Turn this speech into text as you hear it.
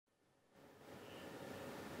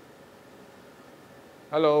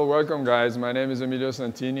Hello, welcome guys. My name is Emilio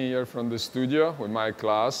Santini here from the studio with my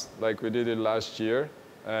class, like we did it last year.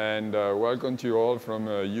 And welcome to you all from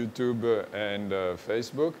YouTube and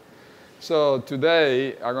Facebook. So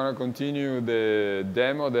today I'm going to continue the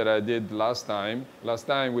demo that I did last time. Last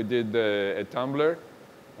time we did a tumbler.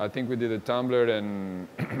 I think we did a tumbler and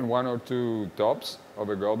one or two tops of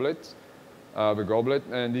a goblet.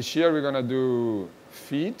 And this year we're going to do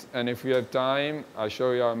feet, and if we have time, I'll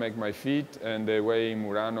show you how I make my feet and the way in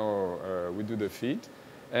Murano we do the feet.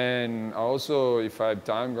 And also, if I have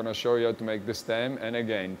time, I'm going to show you how to make the stem. And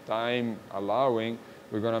again, time allowing,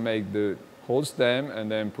 we're going to make the whole stem and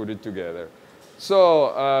then put it together.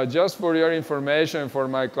 So just for your information, for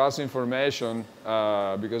my class information,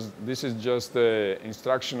 because this is just an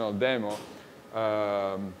instructional demo,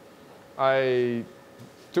 I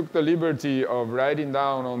took the liberty of writing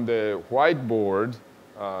down on the whiteboard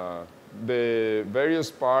the various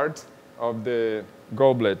parts of the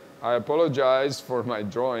goblet. I apologize for my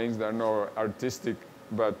drawings, they're not artistic,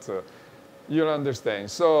 but you'll understand.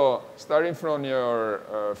 So starting from your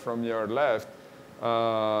left,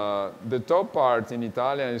 the top part in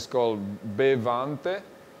Italian is called bevante,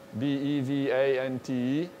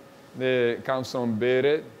 B-E-V-A-N-T-E. It comes from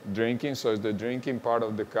bere, drinking, so it's the drinking part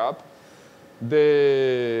of the cup.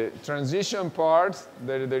 The transition part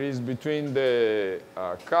that there is between the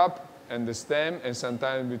cup and the stem, and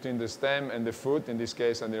sometimes between the stem and the foot, in this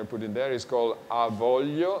case I didn't put it there, is called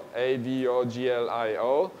avoglio,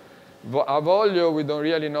 A-V-O-G-L-I-O. Avoglio, we don't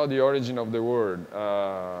really know the origin of the word.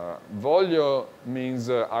 Voglio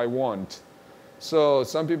means I want. So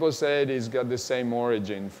some people say it's got the same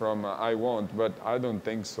origin from I want, but I don't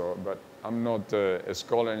think so, but I'm not a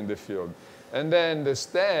scholar in the field. And then the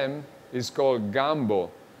stem is called gambo.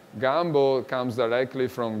 Gambo comes directly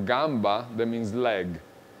from gamba, that means leg.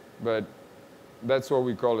 But that's what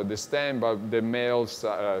we call it, the stem, but the male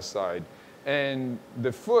side. And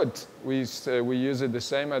the foot, we use it the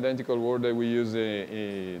same identical word that we use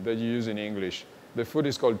that you use in English. The foot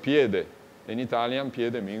is called piede. In Italian,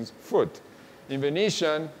 piede means foot. In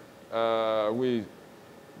Venetian, we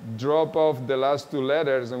drop off the last two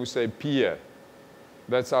letters and we say pie.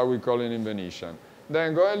 That's how we call it in Venetian.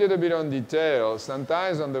 Then going a little bit on detail,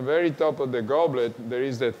 sometimes on the very top of the goblet, there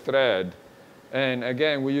is a thread. And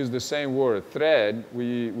again, we use the same word, thread.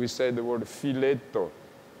 We say the word filetto.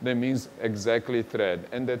 That means exactly thread.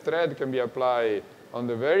 And the thread can be applied on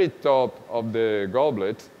the very top of the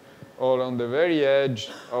goblet or on the very edge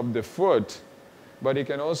of the foot. But it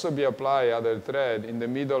can also be applied, other thread, in the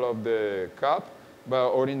middle of the cup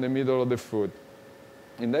or in the middle of the foot.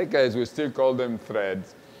 In that case, we still call them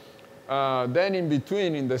threads. Then in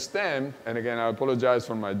between, in the stem, and again, I apologize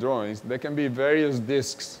for my drawings, there can be various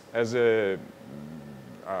discs as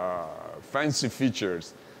fancy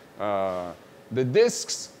features. The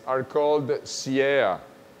discs are called siea.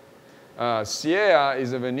 Siea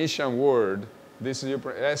is a Venetian word. This is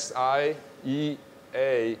S-I-E-A,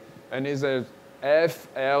 and is a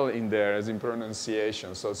F-L in there as in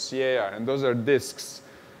pronunciation, so siea, and those are discs.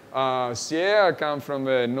 Siea comes from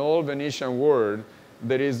an old Venetian word.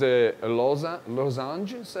 There is a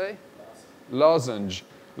lozenge, say? Lozenge.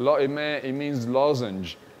 It means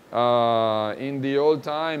lozenge. In the old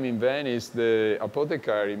time in Venice, the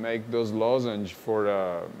apothecary make those lozenges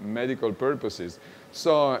for medical purposes.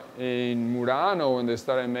 So in Murano, when they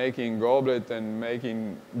started making goblet and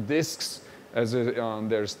making discs on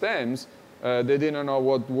their stems, they didn't know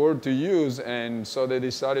what word to use, and so they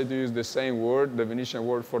decided to use the same word, the Venetian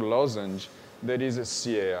word for lozenge, that is a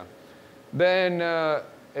siea. Then a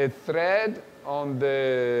thread on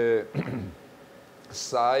the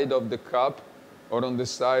side of the cup, or on the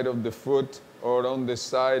side of the foot, or on the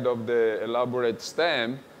side of the elaborate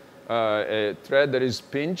stem, a thread that is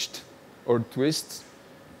pinched or twists,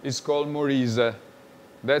 is called morise.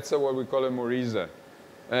 That's what we call a morise.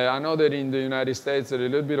 I know that in the United States there's a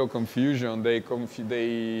little bit of confusion. They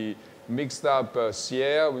mixed up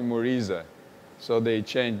siea with morise. So they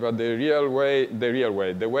changed, but the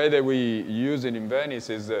way that we use it in Venice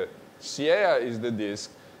is siea is the disc,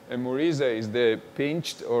 and morise is the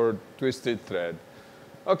pinched or twisted thread.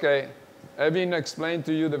 Okay, having explained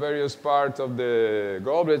to you the various parts of the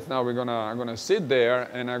goblets, now I'm gonna sit there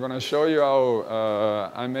and I'm gonna show you how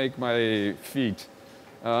I make my feet.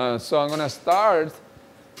 So I'm gonna start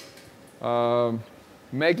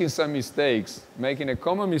making some mistakes, making a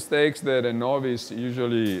common mistakes that a novice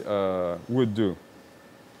usually would do.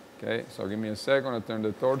 Okay, so give me a second, I'll turn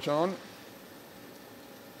the torch on.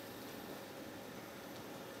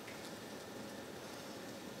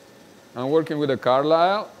 I'm working with a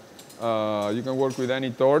Carlisle. You can work with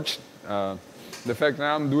any torch. The fact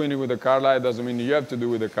that I'm doing it with a Carlisle doesn't mean you have to do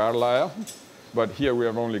with a Carlisle, but here we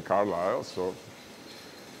have only Carlisle, so.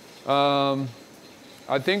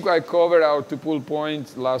 I think I covered our two-pull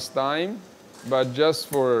point last time, but just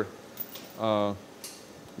for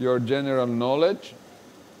your general knowledge,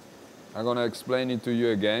 I'm going to explain it to you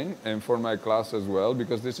again, and for my class as well,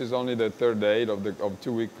 because this is only the third day of the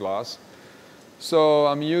two-week class. So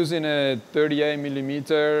I'm using a 38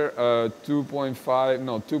 millimeter,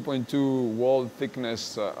 2.2 wall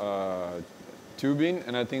thickness tubing,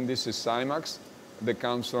 and I think this is Cymax that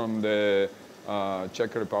comes from the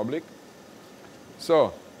Czech Republic.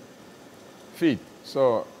 So, feet.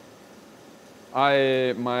 So,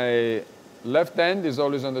 my left hand is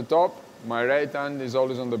always on the top. My right hand is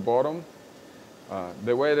always on the bottom.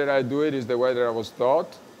 The way that I do it is the way that I was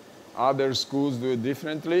taught. Other schools do it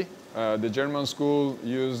differently. The German school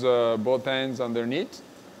use both hands underneath,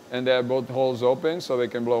 and they have both holes open so they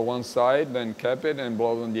can blow one side, then cap it and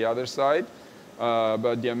blow on the other side.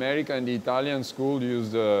 But the American and the Italian school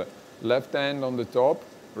use the left hand on the top,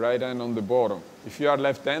 right hand on the bottom. If you are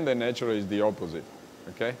left-handed, naturally it's the opposite,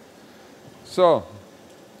 okay? So,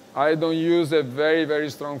 I don't use a very, very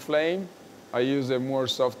strong flame. I use a more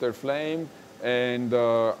softer flame, and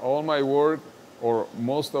all my work, or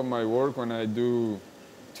most of my work when I do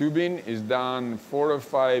tubing, is done 4 or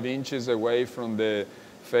 5 inches away from the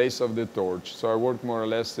face of the torch. So I work more or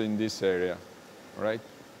less in this area, all right?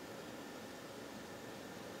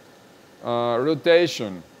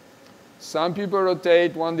 Rotation. Some people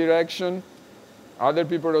rotate one direction, other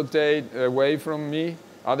people rotate away from me,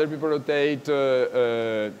 other people rotate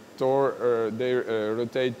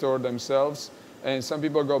rotate toward themselves, and some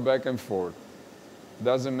people go back and forth.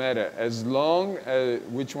 Doesn't matter, as long as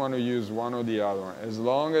which one you use, one or the other one. As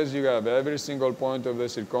long as you have every single point of the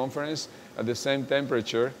circumference at the same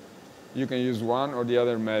temperature, you can use one or the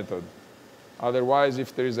other method. Otherwise,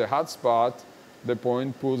 if there is a hot spot, the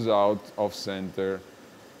point pulls out of center.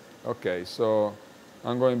 Okay, so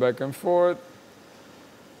I'm going back and forth.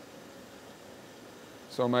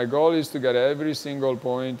 So my goal is to get every single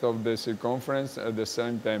point of the circumference at the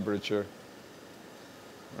same temperature,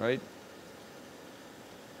 right?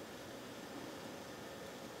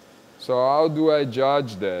 So how do I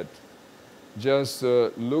judge that? Just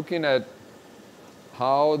looking at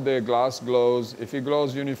how the glass glows. If it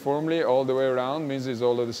glows uniformly all the way around, means it's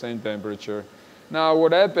all at the same temperature. Now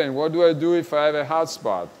what happens? What do I do if I have a hot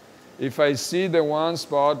spot? If I see the one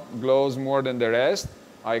spot glows more than the rest,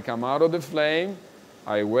 I come out of the flame,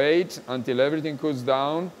 I wait until everything cools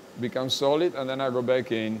down, becomes solid, and then I go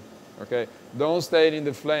back in. Okay? Don't stay in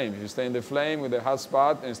the flame. If you stay in the flame with a hot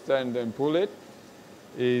spot and stand and pull it,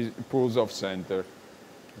 it pulls off center.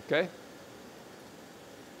 Okay?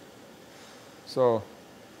 So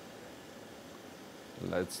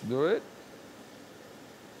let's do it.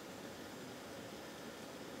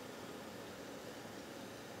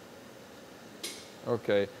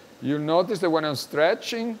 Okay, you'll notice that when I'm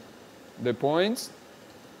stretching the points,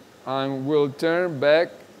 I will turn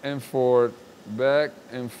back and forth, back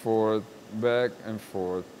and forth, back and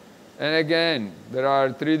forth. And again, there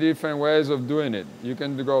are 3 different ways of doing it. You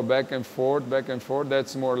can go back and forth, back and forth.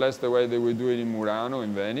 That's more or less the way that we do it in Murano,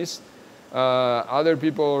 in Venice. Other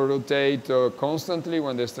people rotate constantly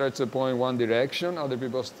when they stretch the point one direction. Other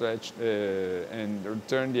people stretch and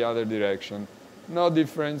turn the other direction. No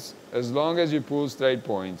difference, as long as you pull straight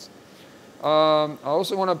points. I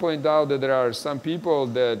also want to point out that there are some people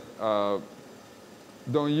that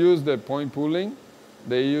don't use the point pulling.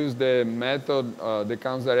 They use the method that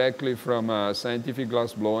comes directly from scientific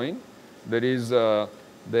glass blowing. That is,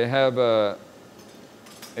 they have a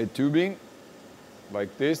tubing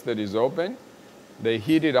like this that is open. They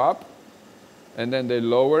heat it up, and then they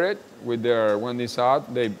lower it with their, when it's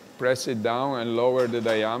hot, they press it down and lower the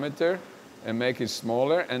diameter and make it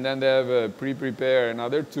smaller, and then they have pre-prepare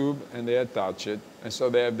another tube and they attach it. And so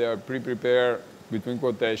they have their pre-prepare, between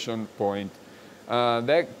quotation, point.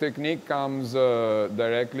 That technique comes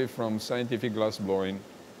directly from scientific glass blowing.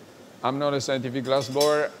 I'm not a scientific glass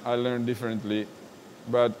blower, I learned differently.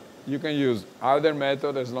 But you can use either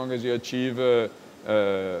method as long as you achieve the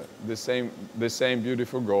same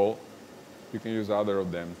beautiful goal. You can use either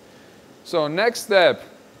of them. So next step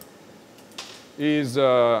is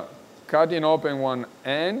cutting open one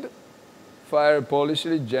end, fire polish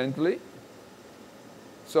it gently.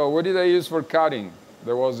 So what did I use for cutting?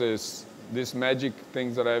 There was this magic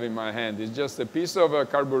thing that I have in my hand. It's just a piece of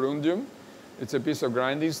carborundum. It's a piece of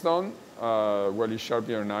grinding stone where you sharpen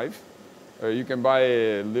your knife. You can buy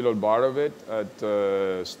a little bar of it at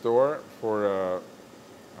a store for,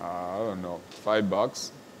 I don't know,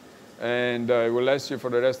 $5. and it will last you for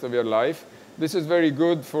the rest of your life. This is very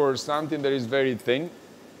good for something that is very thin,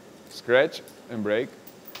 scratch and break.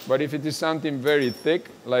 But if it is something very thick,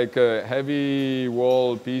 like heavy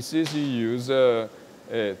wall pieces, you use,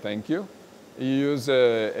 thank you, you use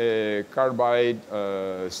a carbide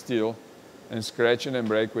steel and scratch it and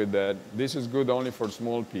break with that. This is good only for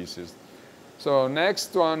small pieces. So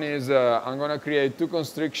next one is I'm going to create two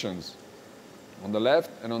constrictions on the left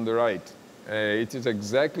and on the right. It is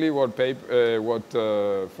exactly what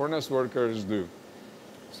furnace workers do.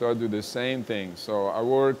 So I do the same thing. So I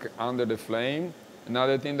work under the flame.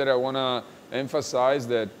 Another thing that I want to emphasize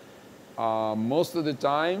that most of the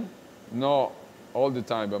time, not all the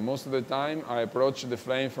time, but most of the time, I approach the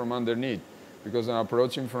flame from underneath. Because I'm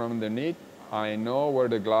approaching from underneath, I know where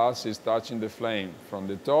the glass is touching the flame. From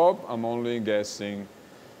the top, I'm only guessing.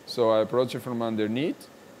 So I approach it from underneath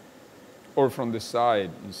or from the side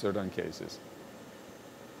in certain cases.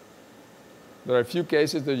 There are a few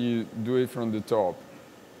cases that you do it from the top,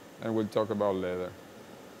 and we'll talk about later.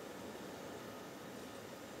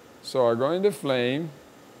 So I go in the flame,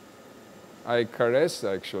 I caress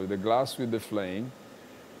actually the glass with the flame,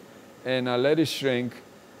 and I let it shrink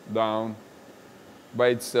down by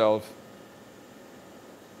itself.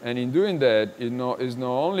 And in doing that, it's not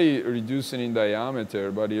only reducing in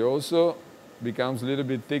diameter, but it also becomes a little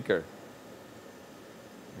bit thicker.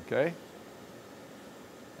 Okay?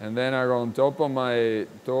 And then I go on top of my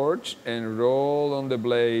torch and roll on the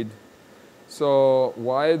blade. So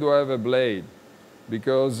why do I have a blade?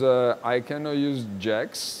 Because I cannot use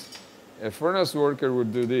jacks. A furnace worker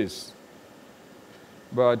would do this.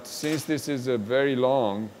 But since this is very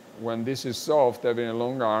long, when this is soft, having a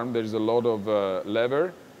long arm, there's a lot of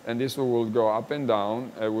lever, and this will go up and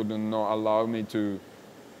down. It would not allow me to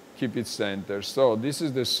keep it centered. So this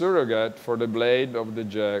is the surrogate for the blade of the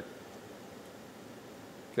jack.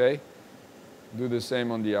 Okay? Do the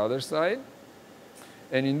same on the other side.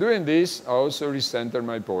 And in doing this, I also recenter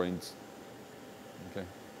my points. Okay.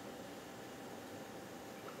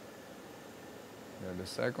 Yeah, the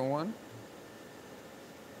second one.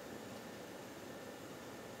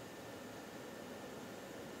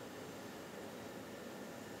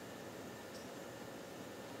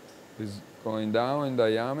 Is going down in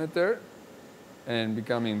diameter and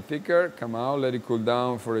becoming thicker. Come out, let it cool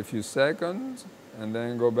down for a few seconds, and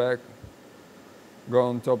then go back, go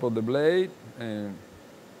on top of the blade and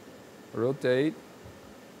rotate,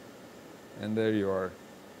 and there you are.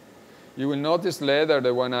 You will notice later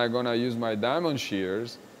that when I'm going to use my diamond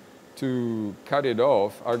shears to cut it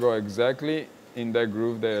off, I go exactly in that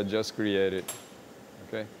groove that I just created.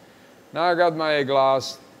 Okay. Now I got my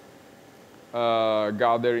glass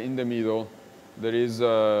gather in the middle that is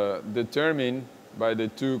determined by the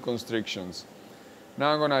two constrictions.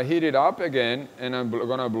 Now I'm going to heat it up again, and I'm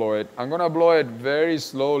going to blow it. I'm going to blow it very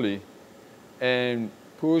slowly and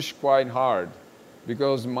push quite hard,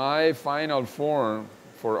 because my final form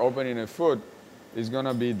for opening a foot is going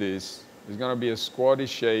to be this. It's going to be a squatty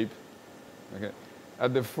shape. Okay.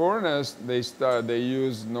 At the furnace, they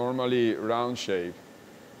use normally round shape.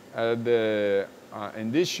 At the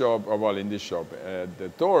in this shop,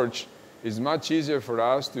 the torch, it's much easier for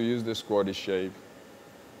us to use the squatty shape.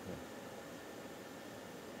 Okay.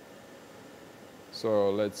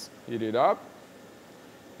 So let's heat it up.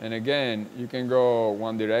 And again, you can go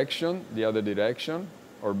one direction, the other direction,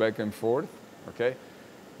 or back and forth. Okay?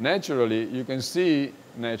 Naturally, you can see,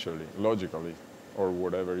 logically, or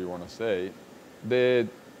whatever you want to say, the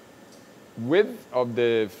width of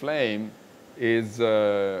the flame is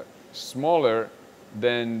smaller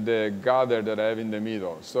than the gather that I have in the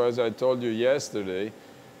middle. So as I told you yesterday,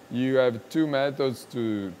 you have two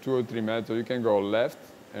or three methods. You can go left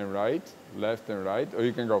and right, or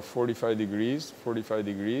you can go 45 degrees, 45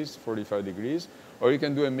 degrees, 45 degrees, or you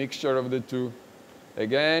can do a mixture of the two.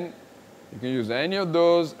 Again, you can use any of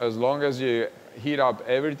those as long as you heat up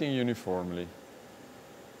everything uniformly.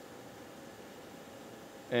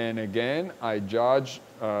 And again, I judge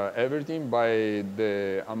everything by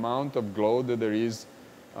the amount of glow that there is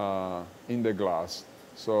in the glass.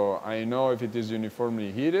 So I know if it is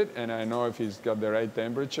uniformly heated, and I know if it's got the right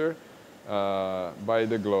temperature by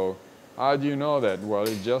the glow. How do you know that? Well,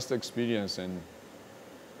 it's just experience. And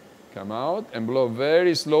come out and blow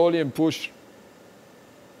very slowly and push.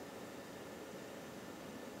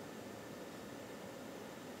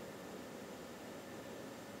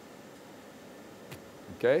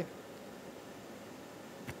 Okay?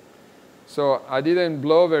 So I didn't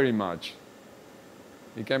blow very much.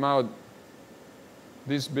 It came out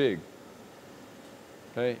this big.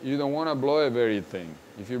 Okay? You don't want to blow it very thin.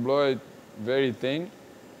 If you blow it very thin,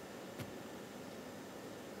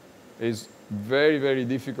 it's very, very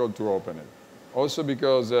difficult to open it. Also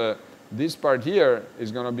because this part here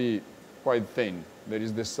is going to be quite thin. That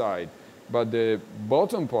is the side. But the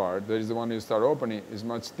bottom part, that is the one you start opening, is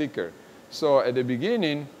much thicker. So at the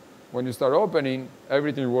beginning, when you start opening,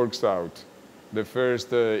 everything works out, the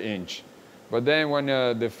first inch. But then when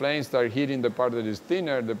the flames start hitting the part that is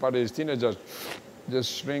thinner, the part that is thinner just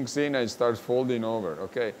shrinks in and starts folding over,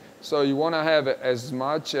 okay? So you want to have as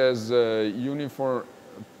much as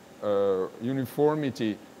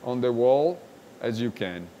uniformity on the wall as you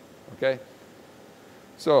can, okay?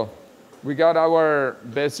 So we got our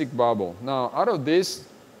basic bubble. Now, out of this,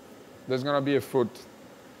 there's going to be a foot.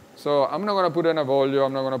 So I'm not going to put an avoglio,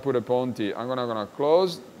 I'm not going to put a ponti. I'm going to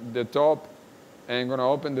close the top and going to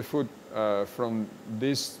open the foot from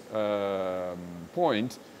this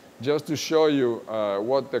point just to show you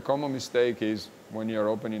what the common mistake is when you're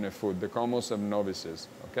opening a foot, the common of novices,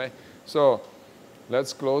 okay? So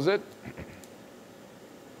let's close it.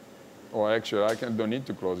 Oh, actually, don't need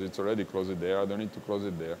to close it. It's already closed there. I don't need to close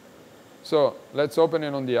it there. So let's open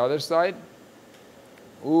it on the other side.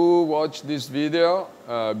 Who watched this video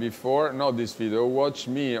before? Not this video. Watch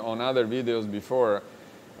me on other videos before.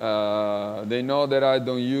 They know that I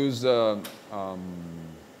don't use the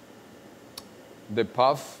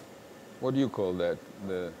puff. What do you call that?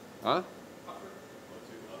 The huh?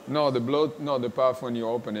 No, the blow. No, the puff when you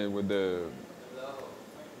open it with the.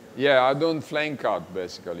 Yeah, I don't flame cut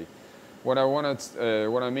basically. What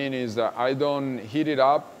I mean is that I don't heat it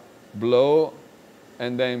up, blow,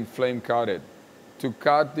 and then flame cut it. To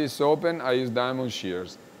cut this open, I use diamond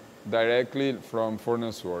shears directly from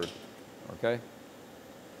furnace work, okay?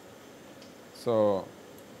 So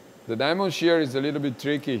the diamond shear is a little bit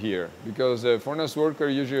tricky here because furnace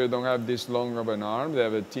workers usually don't have this long of an arm. They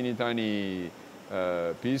have a teeny tiny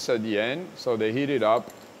piece at the end, so they heat it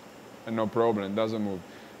up and no problem, it doesn't move.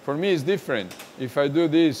 For me, it's different. If I do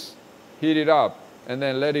this, heat it up, and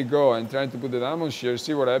then let it go and try to put the diamond shear,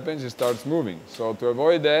 see what happens, it starts moving. So to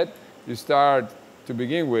avoid that, you start, to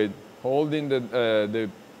begin with, holding the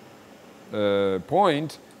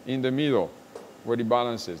point in the middle where it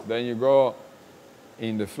balances. Then you go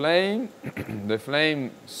in the flame, the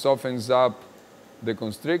flame softens up the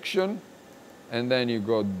constriction, and then you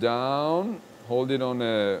go down, hold it on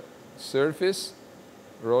a surface,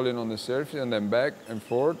 roll it on the surface, and then back and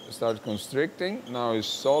forth, start constricting. Now it's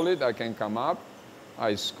solid, I can come up,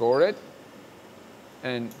 I score it,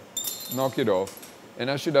 and knock it off.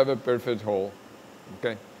 And I should have a perfect hole,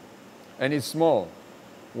 okay? And it's small.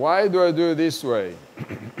 Why do I do it this way?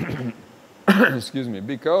 Excuse me,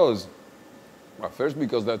 because, well, first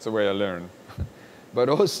because that's the way I learned. But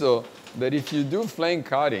also that if you do flame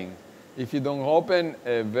cutting, if you don't open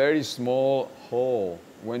a very small hole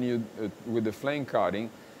when you, with the flame cutting,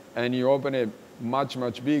 and you open it much,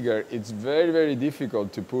 much bigger, it's very, very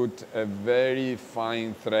difficult to put a very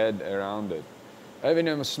fine thread around it. Having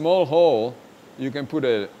a small hole, you can put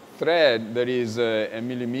a thread that is a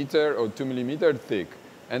millimeter or 2 millimeters thick.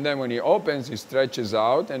 And then when it opens, it stretches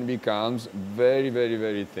out and becomes very, very,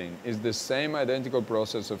 very thin. It's the same identical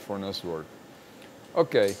process of furnace work.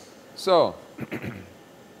 Okay, so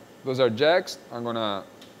those are jacks. I'm going to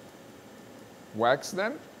wax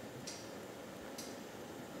them.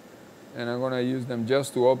 And I'm going to use them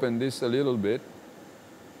just to open this a little bit.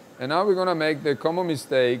 And now we're going to make the common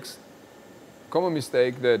mistake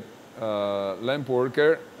that lamp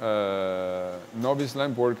worker, novice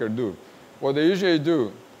lamp worker do. What they usually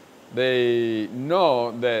do, they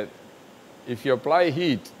know that if you apply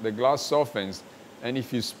heat, the glass softens, and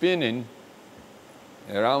if you spin in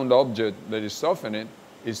a round object that is softened,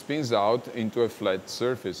 it spins out into a flat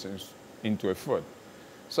surface, into a foot.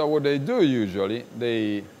 So what they do usually,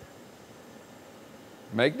 they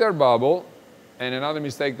make their bubble, and another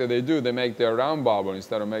mistake that they do, they make their round bubble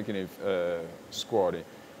instead of making it squatty.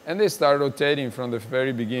 And they start rotating from the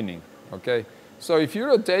very beginning, okay? So if you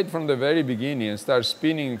rotate from the very beginning and start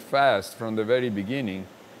spinning fast from the very beginning,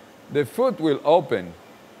 the foot will open,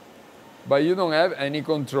 but you don't have any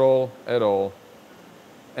control at all.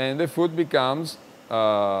 And the foot becomes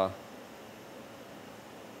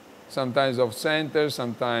sometimes off center,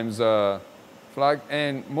 sometimes flag,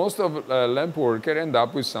 and most of lamp workers end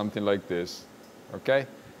up with something like this, okay?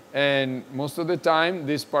 And most of the time,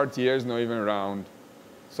 this part here is not even round.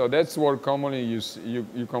 So that's what commonly you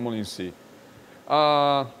commonly see.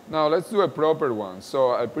 Now let's do a proper one.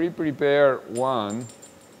 So I prepare one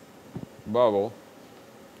bubble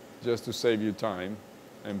just to save you time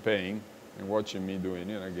and pain and watching me doing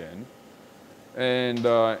it again. And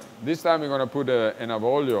this time we're going to put an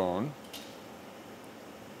avoglio on.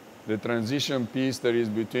 The transition piece that is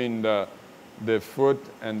between the the foot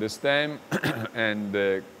and the stem, and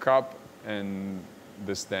the cup and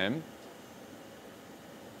the stem,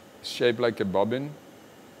 shaped like a bobbin.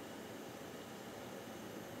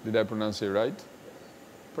 Did I pronounce it right?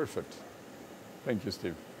 Perfect. Thank you,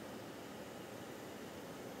 Steve.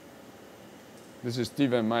 This is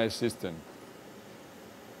Steven, my assistant.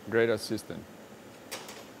 Great assistant.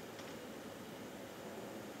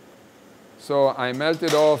 So I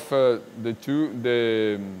melted off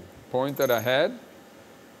the point that I had.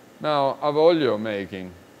 Now, avoglio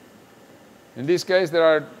making. In this case, there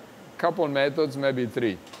are a couple methods, maybe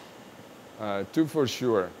three. Two for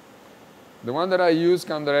sure. The one that I use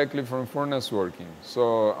comes directly from furnace working.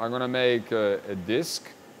 So I'm going to make a disc,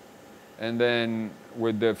 and then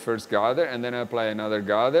with the first gather, and then I apply another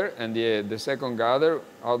gather, and the second gather,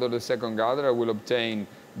 out of the second gather, I will obtain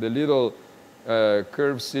the little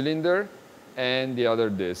curved cylinder and the other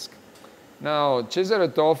disc. Now, Cesare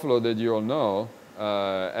Toffolo, that you all know,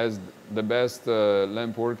 as the best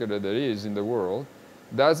lamp worker that there is in the world,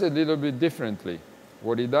 does it a little bit differently.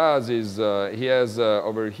 What he does is he has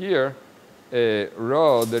over here a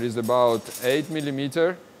rod that is about 8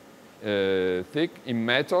 millimeter thick in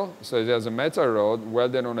metal. So it has a metal rod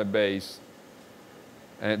welded on a base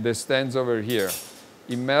that stands over here.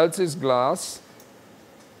 He melts his glass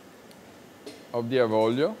of the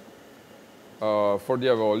avoglio, for the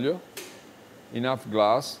avoglio, enough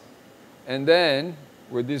glass. And then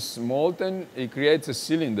with this molten, he creates a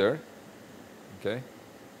cylinder, okay?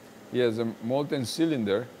 He has a molten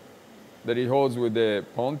cylinder that he holds with the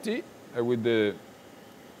ponti, with the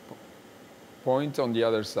point on the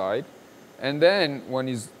other side. And then when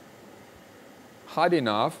it's hot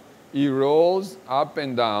enough, he rolls up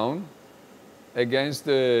and down against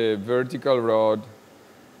the vertical rod.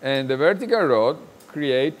 And the vertical rod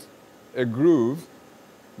creates a groove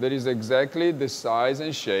that is exactly the size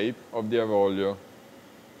and shape of the avoglio.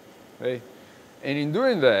 Okay? And in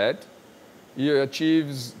doing that, he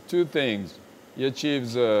achieves two things. He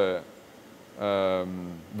achieves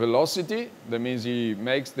velocity, that means he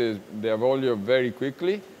makes the avoglio very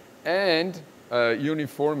quickly, and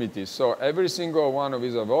uniformity. So every single one of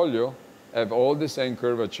his avoglio have all the same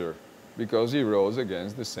curvature because he rolls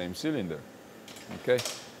against the same cylinder. Okay?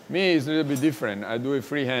 Me is a little bit different. I do it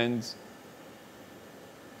freehand.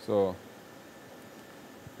 So,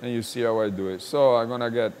 and you see how I do it. So I'm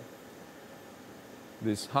gonna get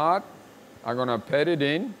this hot. I'm gonna pat it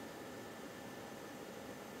in,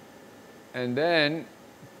 and then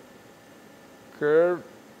curve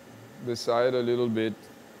the side a little bit.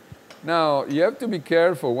 Now you have to be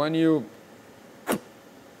careful when you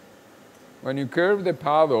curve the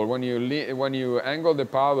paddle, when you angle the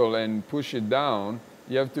paddle and push it down.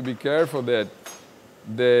 You have to be careful that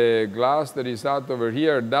the glass that is out over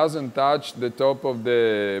here doesn't touch the top of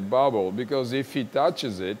the bubble, because if it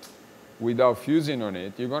touches it without fusing on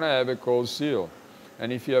it, you're going to have a cold seal.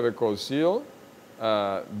 And if you have a cold seal,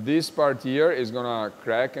 this part here is going to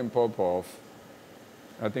crack and pop off.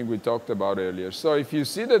 I think we talked about earlier. So if you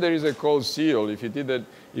see that there is a cold seal, if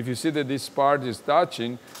you see that this part is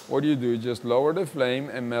touching, what do? You just lower the flame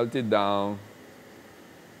and melt it down.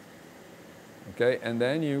 Okay, and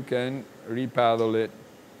then you can repaddle it.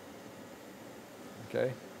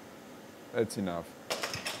 Okay, that's enough.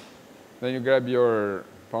 Then you grab your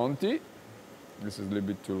ponti. This is a little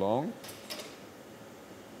bit too long.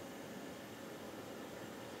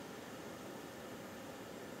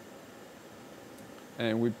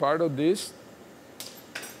 And with part of this,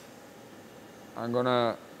 I'm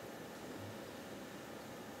gonna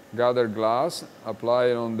gather glass, apply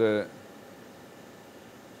it on the,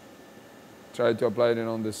 try to apply it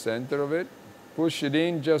on the center of it, push it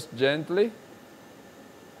in just gently,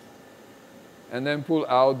 and then pull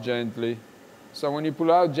out gently. So when you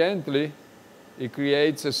pull out gently, it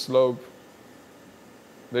creates a slope.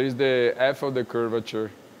 There is the F of the curvature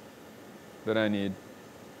that I need.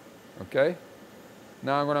 Okay?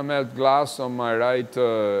 Now I'm going to melt glass on my right,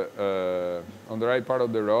 on the right part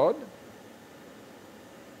of the rod.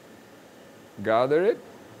 Gather it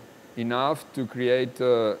enough to create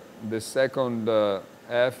the second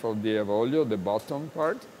F of the avoglio, the bottom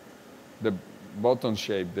part, the bottom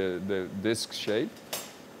shape, the disc shape.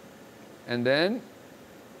 And then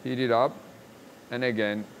heat it up, and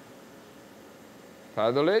again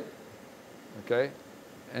paddle it, okay,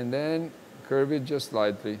 and then curve it just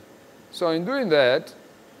slightly. So in doing that,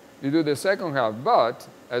 you do the second half, but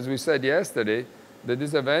as we said yesterday, the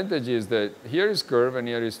disadvantage is that here is curved and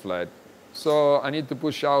here is flat. So I need to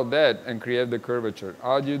push out that and create the curvature.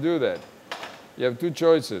 How do you do that? You have two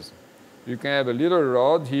choices. You can have a little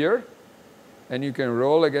rod here, and you can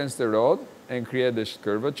roll against the rod and create this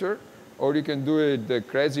curvature, or you can do it the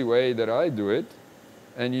crazy way that I do it,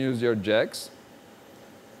 and use your jacks,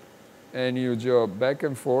 and you go back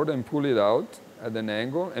and forth and pull it out at an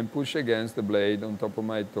angle and push against the blade on top of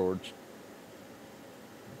my torch.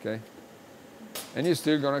 Okay? And you're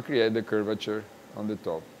still going to create the curvature on the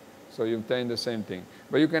top. So you obtain the same thing.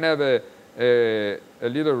 But you can have a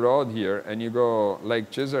little rod here, and you go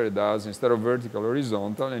like Cesare does, instead of vertical,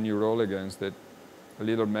 horizontal, and you roll against it, a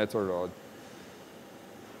little metal rod.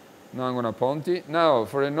 Now I'm going to ponti. Now,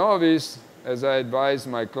 for a novice, as I advised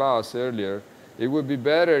my class earlier, it would be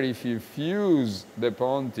better if you fuse the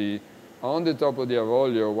ponti on the top of the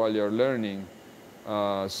avoglio while you're learning,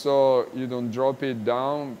 so you don't drop it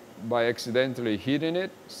down by accidentally hitting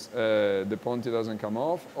it, the ponti doesn't come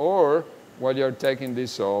off, or while you're taking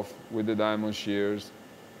this off with the diamond shears.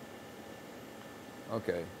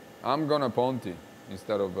 Okay, I'm gonna ponti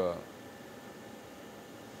instead of,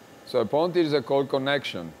 so a ponti is a cold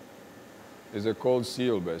connection, is a cold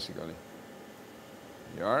seal basically.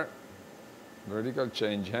 You are, vertical,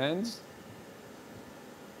 change hands.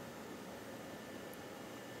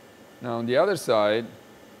 Now on the other side,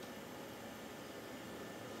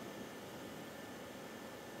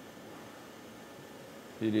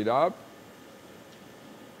 heat it up.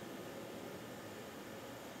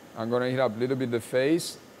 I'm going to heat up a little bit the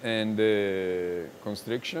face and the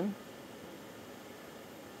constriction.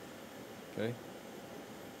 Okay.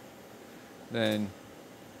 Then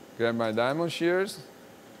grab my diamond shears,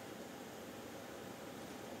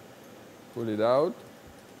 pull it out,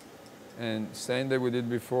 and same that we did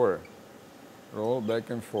before. Roll back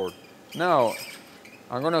and forth. Now,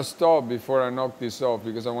 I'm going to stop before I knock this off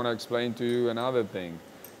because I want to explain to you another thing.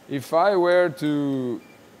 If I were to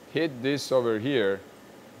hit this over here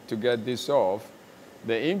to get this off,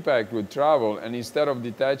 the impact would travel, and instead of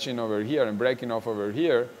detaching over here and breaking off over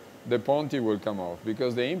here, the ponti will come off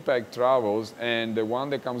because the impact travels, and the one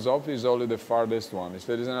that comes off is only the farthest one. If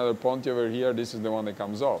there is another ponti over here, this is the one that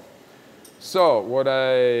comes off. So what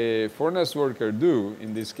a furnace worker do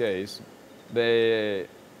in this case, the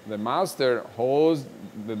master holds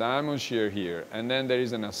the diamond shear here, and then there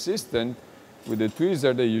is an assistant with the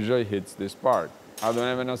tweezer that usually hits this part. I don't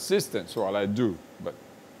have an assistant, so well, I do, but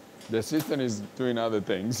the assistant is doing other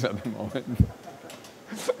things at the moment.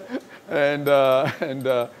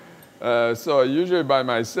 So usually by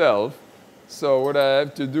myself. So what I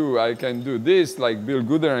have to do, I can do this like Bill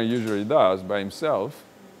Gooden usually does by himself,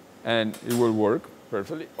 and it will work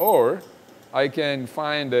perfectly. Or I can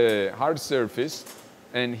find a hard surface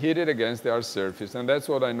and hit it against the hard surface, and that's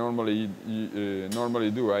what I normally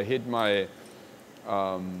do. I hit my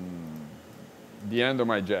the end of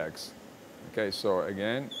my jacks. Okay, so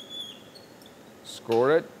again,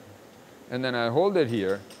 score it, and then I hold it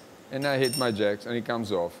here, and I hit my jacks, and it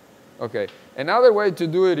comes off. Okay, another way to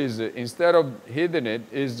do it is instead of hitting it,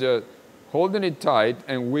 is just holding it tight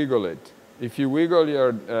and wiggle it. If you wiggle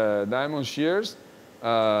your diamond shears,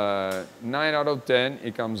 9 out of 10,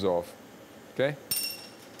 it comes off. Okay?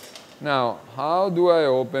 Now, how do I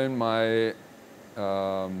open my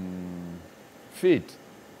feet?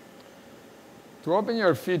 To open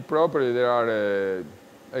your feet properly, there are,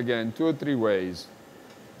 again, 2 or 3 ways.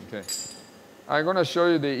 Okay? I'm going to show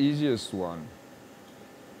you the easiest one.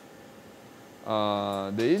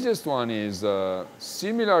 The easiest one is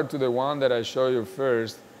similar to the one that I showed you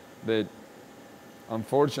first, that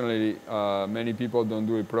unfortunately many people don't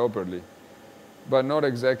do it properly, but not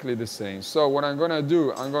exactly the same. So what I'm going to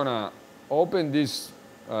do, I'm going to open this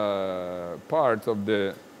part of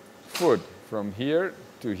the foot from here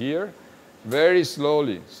to here very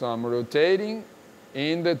slowly. So I'm rotating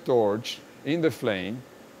in the torch, in the flame,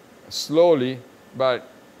 slowly, but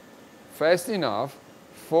fast enough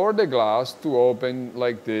for the glass to open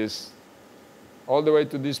like this, all the way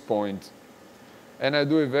to this point. And I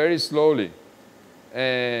do it very slowly,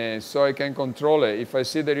 and so I can control it. If I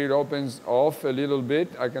see that it opens off a little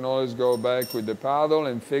bit, I can always go back with the paddle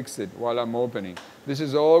and fix it while I'm opening. This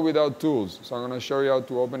is all without tools, so I'm going to show you how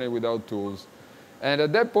to open it without tools. And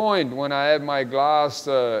at that point, when I have my glass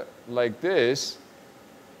like this,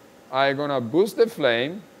 I'm going to boost the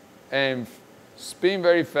flame and spin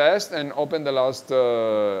very fast and open the last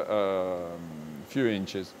few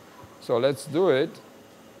inches. So let's do it.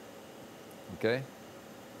 Okay.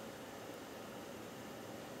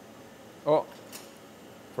 Oh,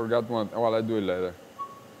 forgot one. Well, I'll do it later.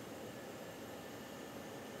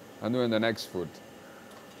 I'm doing the next foot.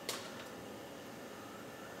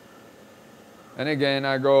 And again,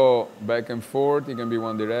 I go back and forth. It can be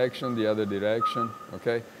one direction, the other direction.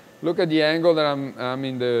 Okay. Look at the angle that I'm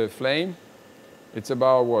in the flame. It's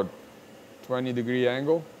about, what, 20-degree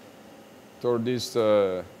angle toward this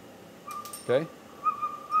Okay?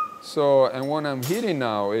 So, and what I'm hitting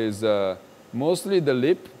now is mostly the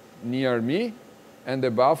lip near me, and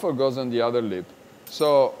the baffle goes on the other lip.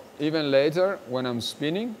 So even later, when I'm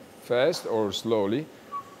spinning fast or slowly,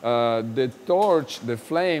 the torch, the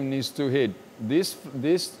flame needs to hit this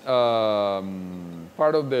part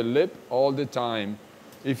of the lip all the time.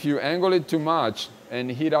 If you angle it too much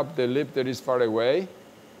and heat up the lip that is far away,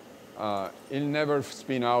 it'll never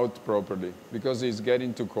spin out properly because it's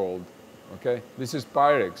getting too cold. Okay, this is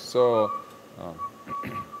Pyrex. So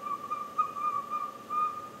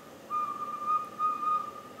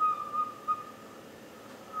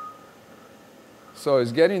so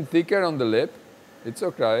it's getting thicker on the lip. It's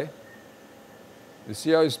okay. You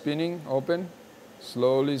see how it's spinning open?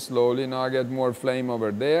 Slowly, slowly. Now I get more flame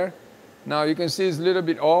over there. Now you can see it's a little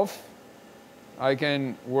bit off. I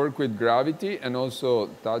can work with gravity and also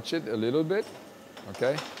touch it a little bit.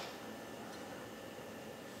 Okay?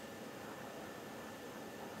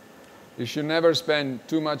 You should never spend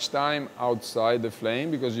too much time outside the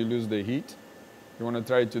flame because you lose the heat. You want to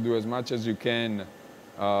try to do as much as you can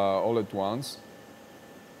all at once.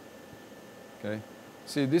 Okay?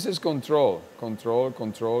 See, this is control. Control,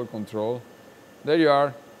 control, control. There you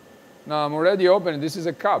are. Now I'm already open. This is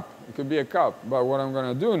a cup. It could be a cup. But what I'm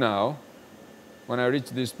going to do now, when I reach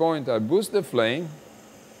this point, I boost the flame.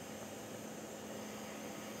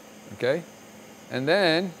 Okay? And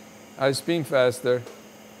then I spin faster.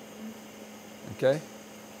 Okay?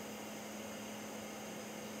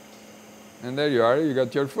 And there you are. You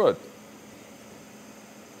got your foot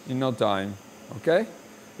in no time. Okay?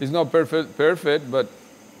 It's not perfect, but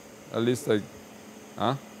at least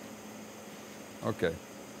huh? Okay.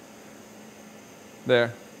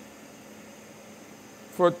 There.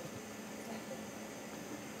 Foot.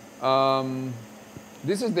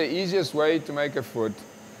 This is the easiest way to make a foot.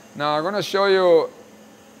 Now I'm going to show you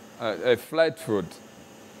a flat foot.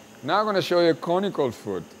 Now I'm going to show you a conical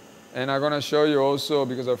foot. And I'm going to show you also,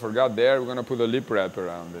 because I forgot there, we're going to put a lip wrap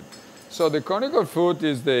around it. So the conical foot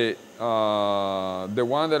is the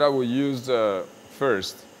one that I would use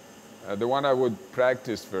first, the one I would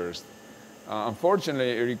practice first.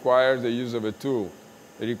 Unfortunately, it requires the use of a tool.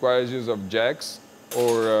 It requires use of jacks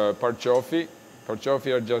or parchoffi.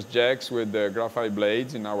 Parchoffi are just jacks with graphite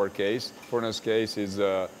blades in our case. Furnace case is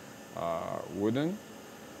wooden.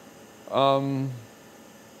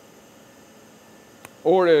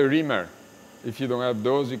 Or a reamer. If you don't have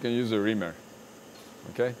those, you can use a reamer.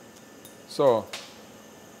 Okay? So,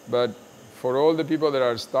 but for all the people that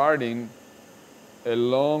are starting, a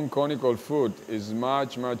long conical foot is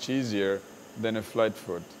much, much easier than a flat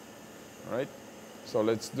foot. All right? So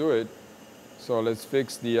let's do it. So let's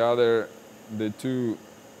fix the two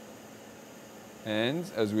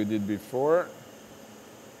ends as we did before.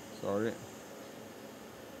 Sorry.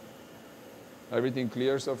 Everything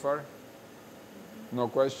clear so far? No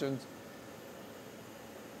questions?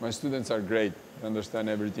 My students are great. They understand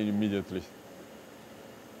everything immediately.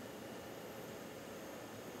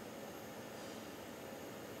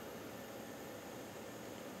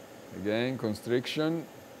 Again, constriction.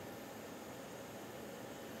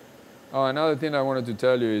 Oh, another thing I wanted to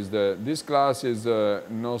tell you is that this glass is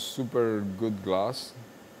no super good glass.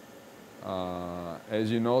 As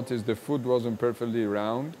you notice, the foot wasn't perfectly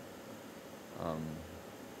round.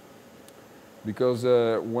 Because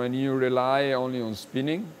when you rely only on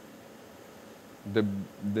spinning,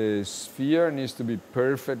 the sphere needs to be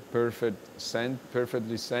perfectly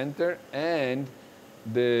centered, and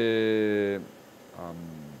the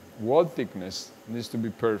wall thickness needs to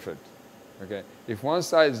be perfect. Okay? If one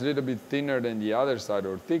side is a little bit thinner than the other side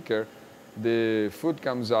or thicker, the foot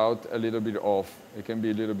comes out a little bit off. It can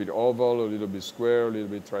be a little bit oval, a little bit square, a little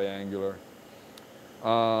bit triangular.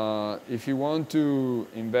 If you want to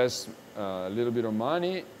invest a little bit of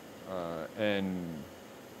money and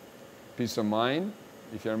peace of mind,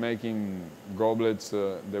 if you're making goblets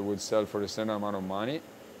that would sell for a certain amount of money,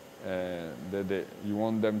 you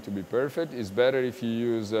want them to be perfect, it's better if you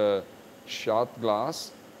use shot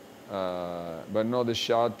glass, but not a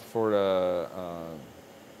shot for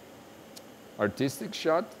artistic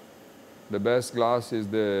shot. The best glass is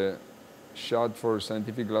the shot for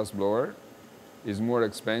scientific glass blower. Is more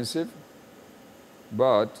expensive,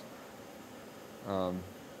 but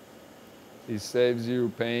it saves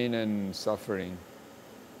you pain and suffering.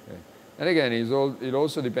 Okay. And again, it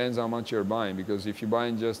also depends how much you're buying, because if you're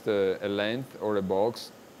buying just a length or a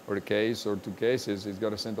box or a case or two cases, it's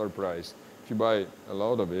got a central price. If you buy a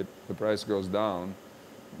lot of it, the price goes down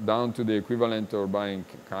to the equivalent of buying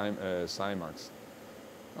Cymax.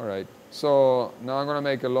 All right, so now I'm going to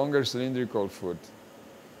make a longer cylindrical foot.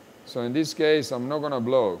 So in this case, I'm not going to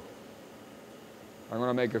blow. I'm going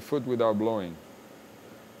to make a foot without blowing.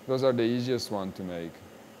 Those are the easiest one to make.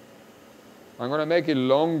 I'm going to make it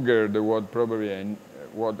longer than what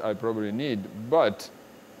I probably need, but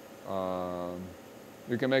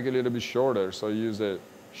you can make it a little bit shorter, so use a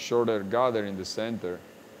shorter gather in the center.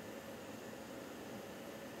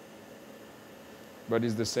 But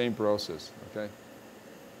it's the same process, okay?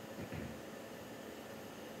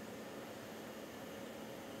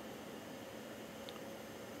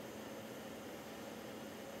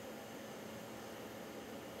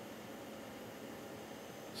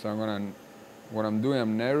 So what I'm doing,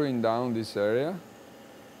 I'm narrowing down this area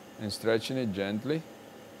and stretching it gently.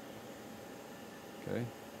 Okay.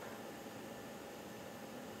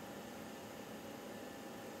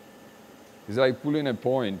 It's like pulling a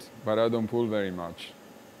point, but I don't pull very much.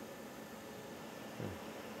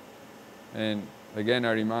 Okay. And again,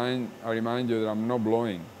 I remind you that I'm not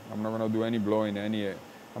blowing. I'm not going to do any blowing.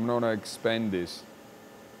 I'm not going to expand this.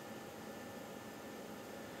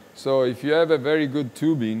 So if you have a very good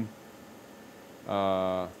tubing,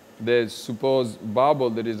 the supposed bubble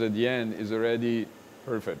that is at the end is already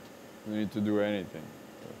perfect. You don't need to do anything.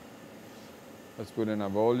 Let's put in a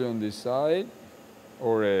volley on this side,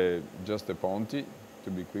 or just a ponti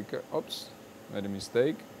to be quicker. Oops, made a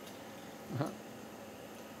mistake.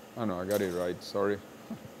 Oh no, I got it right, sorry.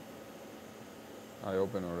 I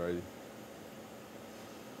opened already.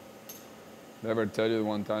 Did I ever tell you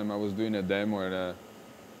one time I was doing a demo and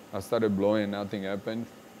I started blowing and nothing happened?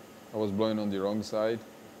 I was blowing on the wrong side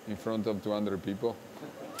in front of 200 people.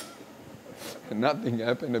 And nothing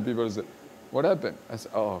happened, and people said, what happened? I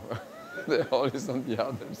said, oh, the hole is on the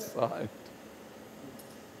other side.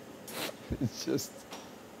 It's just,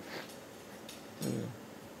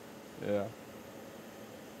 yeah.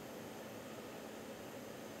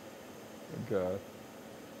 God.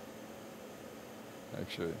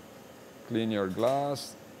 Actually, clean your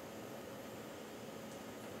glass.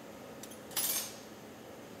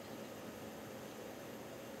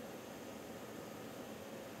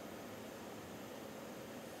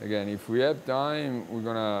 Again, if we have time, we're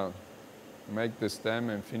gonna make the stem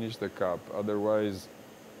and finish the cup. Otherwise,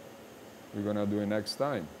 we're gonna do it next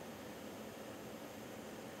time.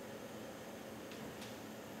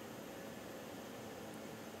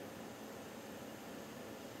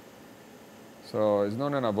 So it's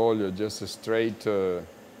not an avoglio, just a straight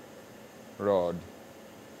rod.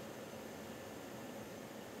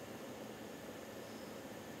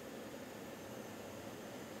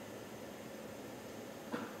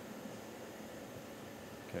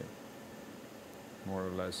 Okay, more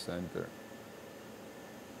or less center.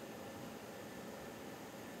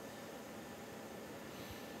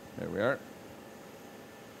 There we are.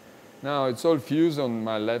 Now it's all fused on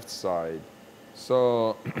my left side.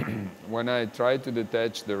 So when I try to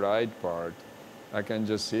detach the right part, I can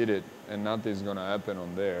just hit it and nothing's going to happen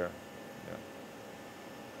on there. Yeah.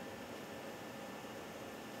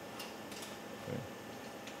 Okay.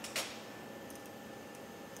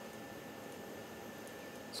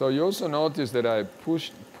 So you also notice that I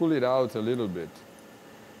pull it out a little bit.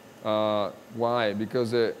 Why?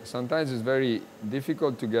 Because sometimes it's very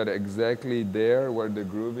difficult to get exactly there where the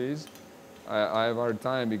groove is. I have a hard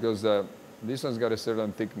time because this one's got a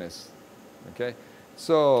certain thickness, okay?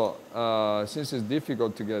 So since it's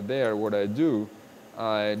difficult to get there, what I do,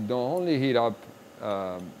 I don't only heat up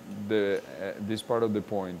this part of the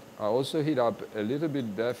point, I also heat up a little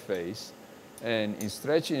bit that face, and in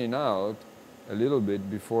stretching it out a little bit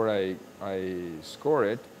before I score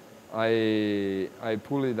it, I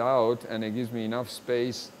pull it out and it gives me enough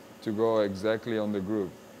space to go exactly on the groove.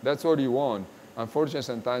 That's what you want. Unfortunately,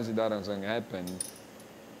 sometimes it doesn't happen,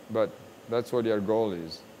 but that's what your goal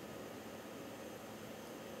is.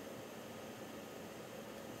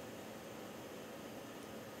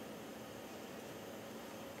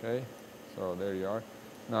 Okay, so there you are.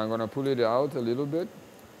 Now I'm going to pull it out a little bit.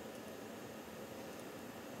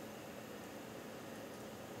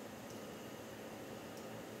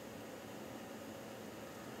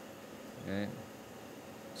 Okay.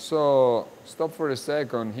 So stop for a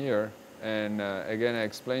second here. And again, I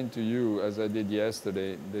explained to you, as I did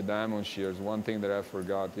yesterday, the diamond shears. One thing that I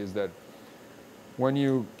forgot is that when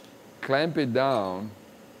you clamp it down,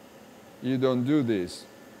 you don't do this.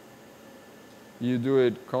 You do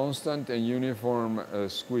it constant and uniform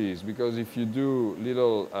squeeze. Because if you do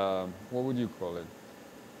little, what would you call it?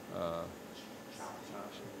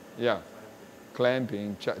 Yeah,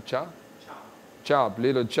 clamping, chop,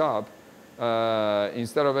 little chop.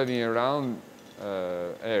 Instead of having a round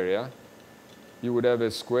area, you would have a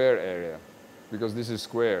square area, because this is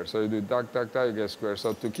square. So you do tuck, tuck, tuck, you get square.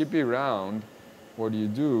 So to keep it round, what you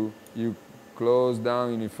do, you close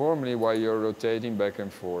down uniformly while you're rotating back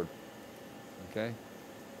and forth. Okay?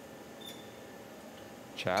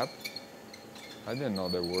 Chap? I didn't know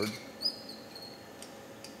that word.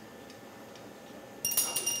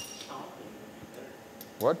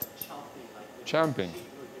 What? Champing.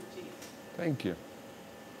 Thank you.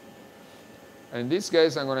 And this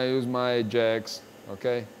case, I'm going to use my jacks,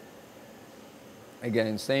 okay?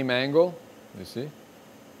 Again, same angle, you see?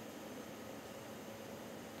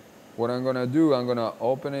 What I'm going to do, I'm going to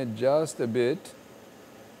open it just a bit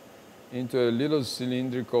into a little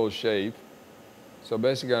cylindrical shape. So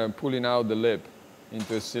basically, I'm pulling out the lip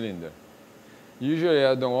into a cylinder. Usually,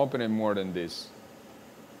 I don't open it more than this.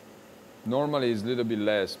 Normally, it's a little bit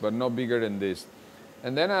less, but not bigger than this.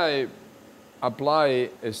 And then I apply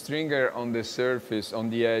a stringer on the surface, on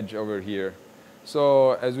the edge over here.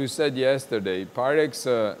 So, as we said yesterday,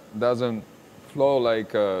 Pyrex doesn't flow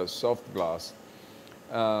like soft glass.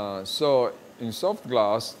 So, in soft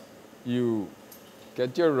glass, you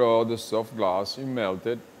get your rod of soft glass, you melt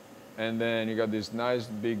it, and then you got this nice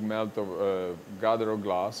big melt of gather of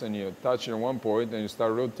glass, and you touch it at one point, and you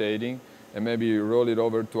start rotating, and maybe you roll it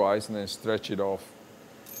over twice, and then stretch it off,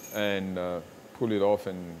 and pull it off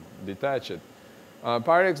and detach it.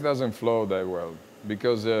 Pyrex doesn't flow that well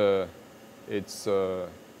because it's a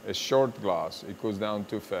short glass. It cools down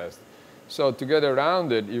too fast. So to get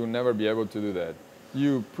around it, you'll never be able to do that.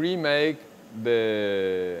 You pre-make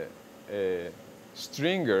the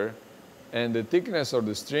stringer, and the thickness of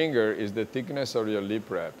the stringer is the thickness of your lip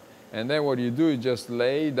wrap. And then what you do is just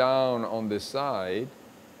lay down on the side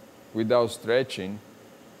without stretching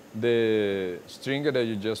the stringer that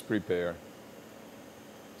you just prepare.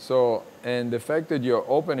 So, and the fact that you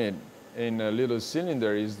open it in a little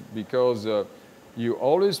cylinder is because you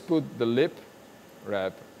always put the lip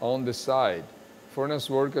wrap on the side. Furnace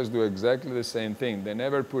workers do exactly the same thing. They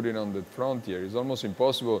never put it on the front here. It's almost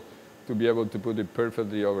impossible to be able to put it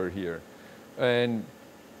perfectly over here. And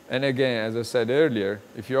again, as I said earlier,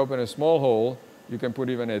 if you open a small hole, you can put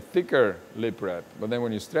even a thicker lip wrap. But then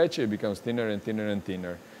when you stretch it, it becomes thinner and thinner and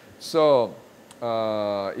thinner. So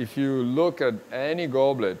if you look at any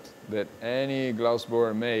goblet that any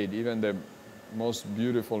glassblower made, even the most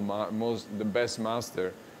beautiful, the best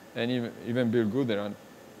master, and even Bill Gooderan,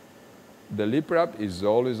 the lip wrap is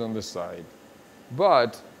always on the side.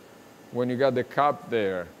 But when you got the cup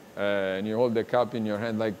there, and you hold the cup in your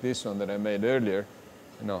hand like this one that I made earlier,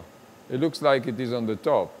 it looks like it is on the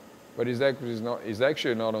top, but it's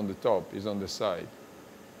actually not on the top, it's on the side.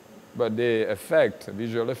 But the effect,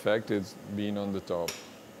 visual effect, is being on the top,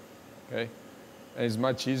 okay? And it's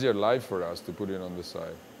much easier life for us to put it on the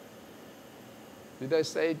side. Did I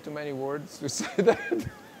say too many words to say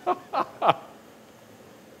that?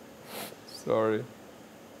 Sorry.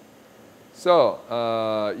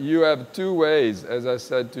 So, you have two ways, as I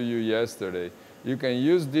said to you yesterday. You can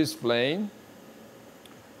use this flame,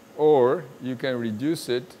 or you can reduce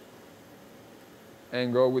it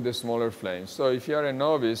and go with a smaller flame. So if you are a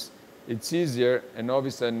novice, it's easier. A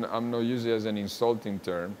novice, and I'm not using it as an insulting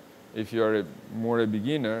term. If you are more a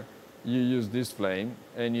beginner, you use this flame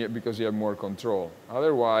because you have more control.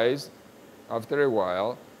 Otherwise, after a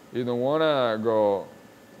while, you don't want to go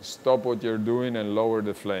stop what you're doing and lower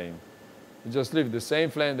the flame. You just leave the same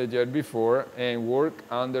flame that you had before and work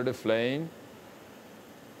under the flame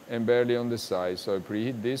and barely on the side. So I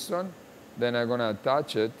preheat this one, then I'm going to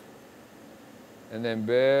attach it, and then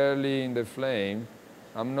barely in the flame.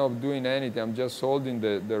 I'm not doing anything, I'm just holding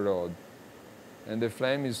the rod. And the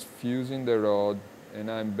flame is fusing the rod, and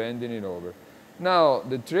I'm bending it over. Now,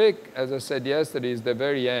 the trick, as I said yesterday, is the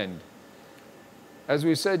very end. As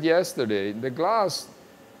we said yesterday, the glass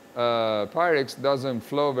Pyrex doesn't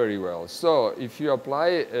flow very well. So if you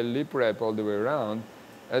apply a lip wrap all the way around,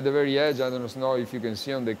 at the very edge, I don't know if you can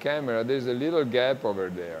see on the camera, there's a little gap over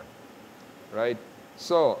there, right?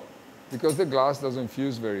 So, because the glass doesn't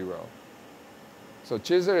fuse very well. So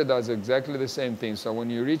Cesare does exactly the same thing. So when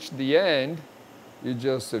you reach the end, you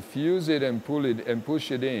just fuse it and pull it and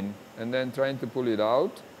push it in, and then trying to pull it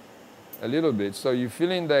out a little bit. So you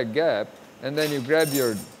fill in that gap, and then you grab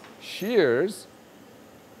your shears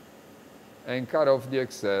and cut off the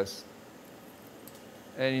excess.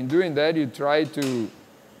 And in doing that, you try to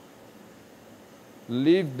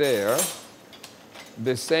leave there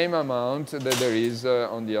the same amount that there is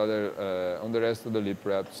on the rest of the lip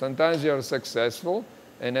wrap. Sometimes you are successful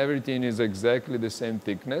and everything is exactly the same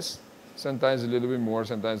thickness. Sometimes a little bit more,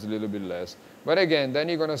 sometimes a little bit less. But again, then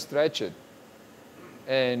you're going to stretch it.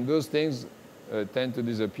 And those things tend to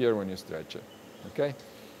disappear when you stretch it. Okay?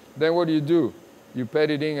 Then what do? You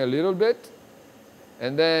pat it in a little bit,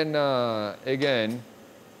 and then again,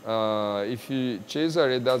 if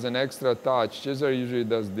Cesare does an extra touch, Cesare usually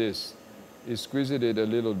does this. He squeezes it a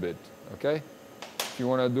little bit, okay? If you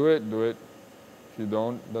want to do it, do it. If you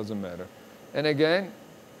don't, doesn't matter. And again,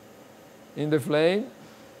 in the flame.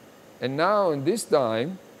 And now, in this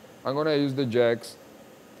time, I'm going to use the jacks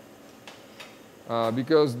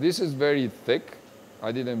because this is very thick.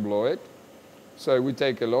 I didn't blow it. So we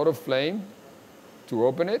take a lot of flame to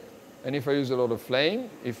open it. And if I use a lot of flame,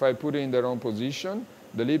 if I put it in the wrong position,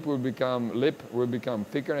 the lip will become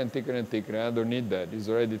thicker and thicker and thicker. I don't need that. It's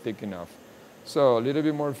already thick enough. So a little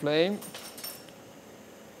bit more flame.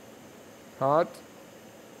 Hot.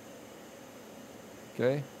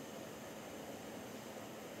 Okay.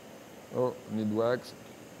 Oh, need wax.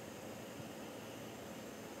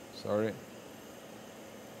 Sorry.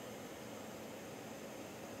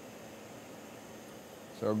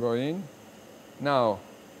 So go in. Now,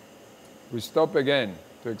 we stop again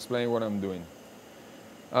to explain what I'm doing.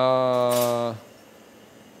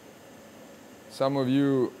 Some of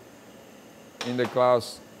you in the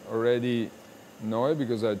class already know it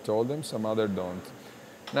because I told them, some other don't.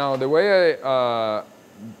 Now, the way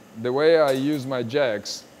I use my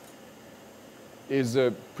jacks is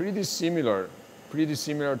pretty similar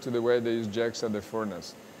to the way they use jacks at the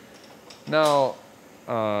furnace. Now,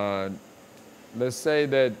 let's say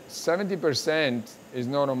that 70% is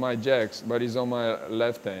not on my jacks, but is on my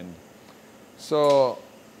left hand. So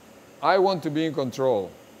I want to be in control.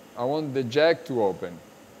 I want the jack to open.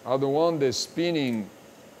 I don't want the spinning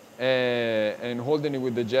and holding it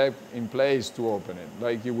with the jack in place to open it,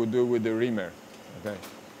 like you would do with the reamer. Okay.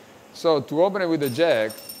 So to open it with the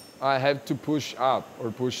jack, I have to push up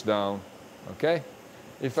or push down. Okay.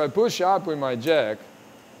 If I push up with my jack,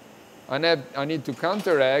 I need to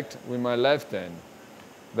counteract with my left hand.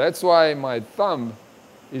 That's why my thumb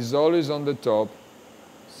is always on the top.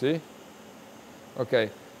 See?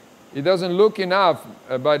 Okay. It doesn't look enough,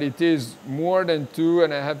 but it is more than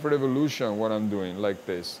 2.5 revolutions what I'm doing, like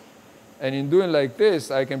this. And in doing like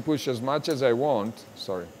this, I can push as much as I want,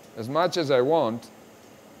 as much as I want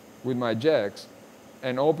with my jacks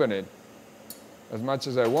and open it as much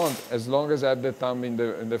as I want, as long as I have the thumb in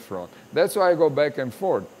the front. That's why I go back and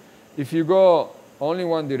forth. If you go only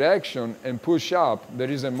one direction and push up, there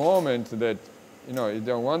is a moment that, you know, in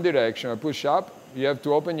one direction, I push up, you have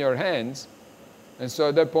to open your hands. And so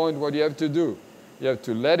at that point, what do you have to do? You have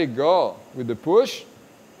to let it go with the push,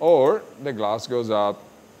 or the glass goes up.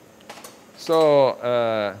 So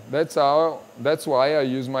that's why I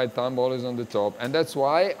use my thumb always on the top, and that's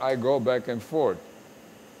why I go back and forth,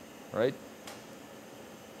 right?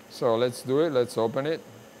 So let's do it. Let's open it.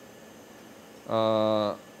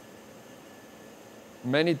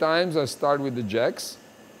 Many times I start with the jacks,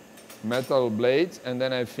 metal blades, and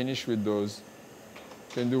then I finish with those.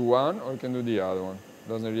 You can do one or you can do the other one.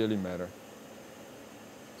 Doesn't really matter.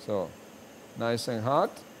 So, nice and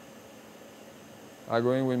hot. I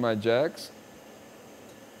go in with my jacks.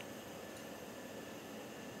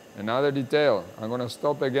 Another detail. I'm going to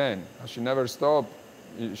stop again. I should never stop.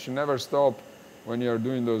 You should never stop when you're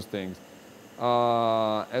doing those things.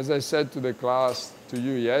 As I said to the class, to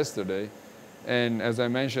you yesterday, and as I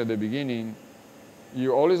mentioned at the beginning,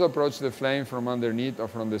 you always approach the flame from underneath or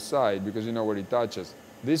from the side because you know where it touches.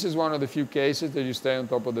 This is one of the few cases that you stay on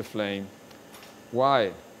top of the flame.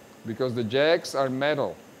 Why? Because the jacks are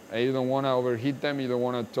metal, and you don't want to overheat them, you don't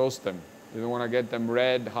want to toast them. You don't want to get them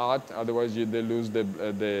red hot, otherwise they lose the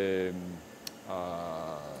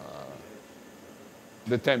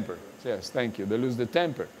temper. Yes, thank you. They lose the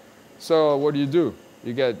temper. So what do?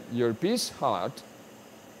 You get your piece hot,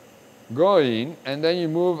 go in, and then you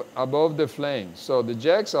move above the flame. So the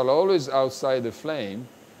jacks are always outside the flame,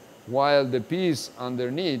 while the piece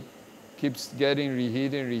underneath keeps getting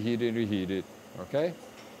reheated. Okay?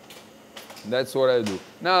 That's what I do.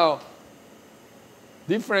 Now,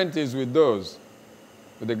 different is with those.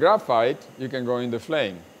 With the graphite, you can go in the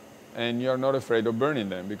flame, and you're not afraid of burning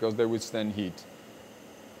them because they withstand heat.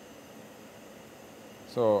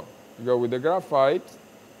 So you go with the graphite,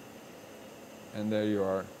 and there you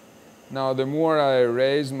are. Now, the more I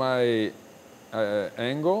raise my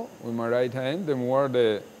angle with my right hand, the more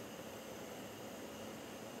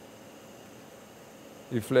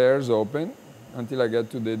it flares open until I get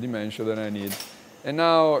to the dimension that I need. And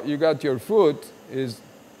now you got your foot is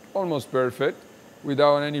almost perfect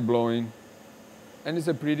without any blowing. And it's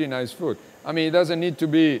a pretty nice foot. I mean, it doesn't need to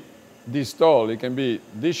be this tall. It can be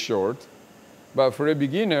this short. But for a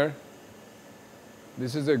beginner,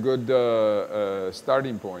 this is a good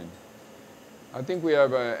starting point. I think we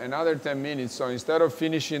have another 10 minutes. So instead of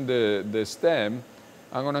finishing the stem,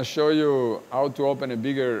 I'm going to show you how to open a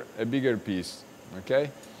bigger piece. Okay?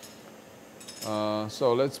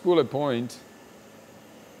 So let's pull a point.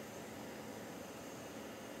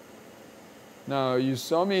 Now, you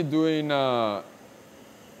saw me doing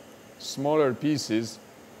smaller pieces,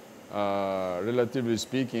 relatively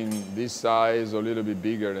speaking, this size, or a little bit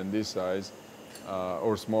bigger than this size,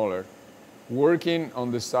 or smaller, working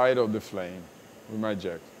on the side of the flame with my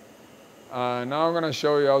jack. Now I'm going to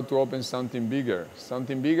show you how to open something bigger.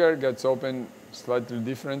 Something bigger gets opened slightly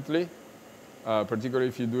differently, particularly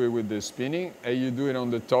if you do it with the spinning, and you do it on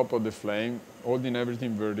the top of the flame, holding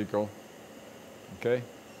everything vertical. Okay?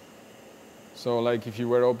 So like if you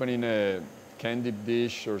were opening a candy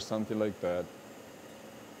dish or something like that.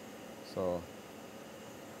 So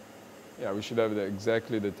yeah, we should have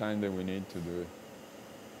exactly the time that we need to do it.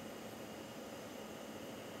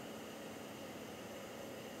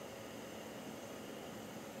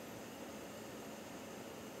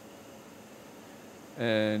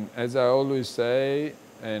 And as I always say,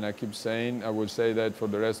 and I keep saying, I will say that for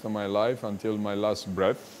the rest of my life until my last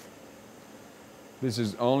breath, this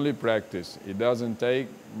is only practice. It doesn't take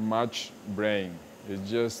much brain. It's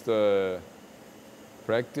just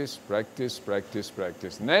practice, practice, practice,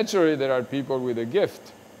 practice. Naturally, there are people with a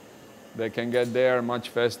gift. They can get there much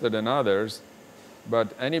faster than others,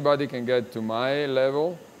 but anybody can get to my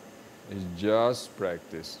level. It's just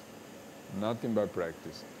practice. Nothing but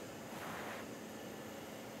practice.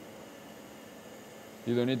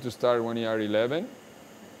 You don't need to start when you are 11.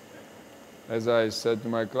 As I said to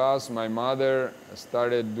my class, my mother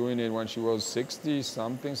started doing it when she was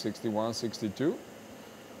 60-something, 61, 62.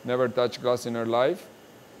 Never touched glass in her life.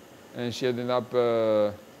 And she ended up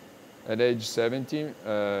at age 70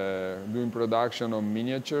 doing production of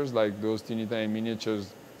miniatures, like those teeny tiny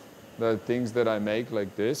miniatures, the things that I make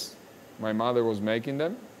like this. My mother was making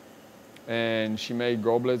them. And she made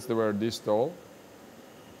goblets that were this tall.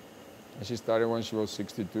 And she started when she was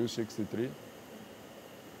 62, 63.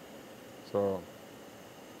 So,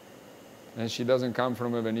 and she doesn't come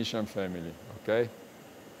from a Venetian family, okay?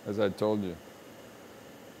 As I told you.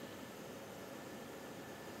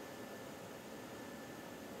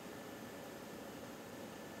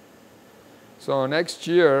 So next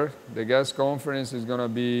year, the gas conference is going to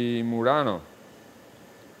be in Murano.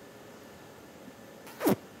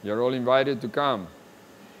 You're all invited to come.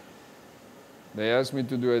 They asked me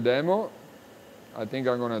to do a demo. I think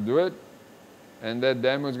I'm going to do it. And that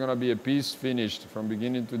demo is going to be a piece finished from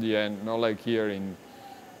beginning to the end, not like here in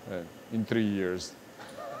 3 years.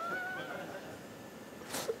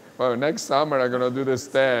 Well, next summer I'm going to do the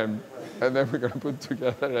stamp, and then we're going to put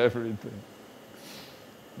together everything.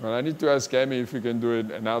 Well, I need to ask Amy if we can do it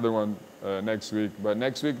another one next week. But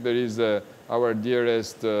next week there is our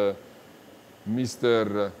dearest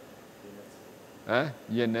Mr.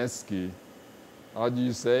 Janeski. How do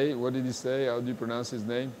you say? What did he say? How do you pronounce his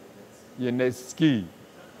name? Janeski,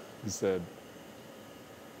 he said.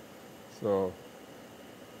 So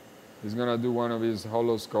he's going to do one of his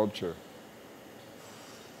hollow sculpture.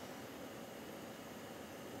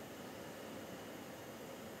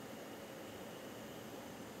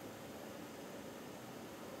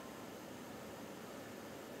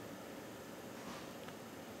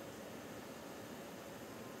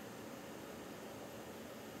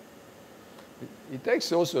 It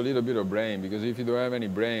takes also a little bit of brain, because if you don't have any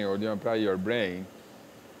brain or don't apply your brain,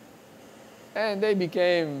 and they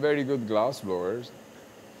became very good glass blowers.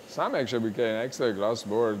 Some actually became excellent glass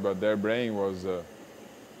blowers, but their brain was,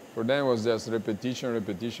 for them was just repetition,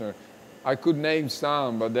 repetition. I could name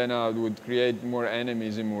some, but then I would create more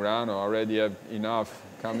enemies in Murano. I already have enough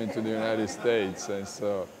coming to the United States, and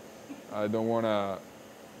so I don't want to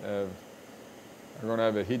have, I'm going to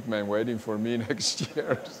have a hitman waiting for me next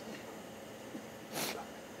year.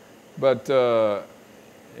 But,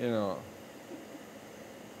 you know,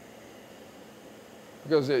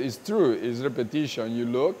 because it's true, it's repetition. You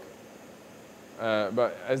look,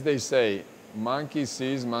 but as they say, monkey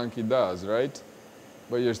sees, monkey does, right?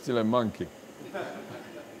 But you're still a monkey.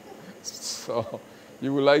 So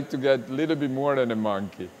you would like to get a little bit more than a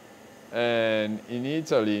monkey. And in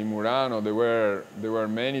Italy, in Murano, there were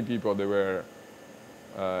many people that were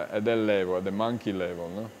at that level, at the monkey level,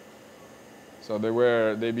 no? So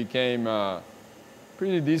they became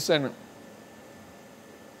pretty decent.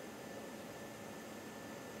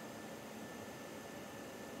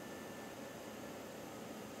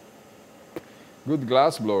 Good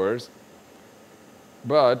glass blowers,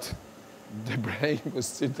 but the brain was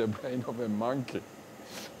still the brain of a monkey.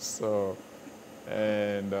 So,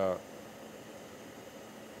 and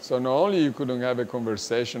so not only you couldn't have a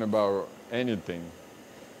conversation about anything,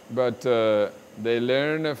 but they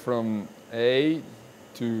learn from A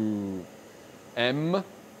to M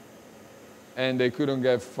and they couldn't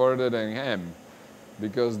get further than M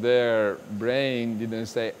because their brain didn't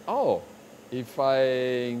say, oh, if I,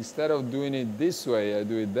 instead of doing it this way, I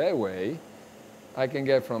do it that way, I can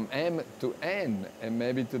get from M to N and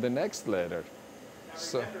maybe to the next letter. Now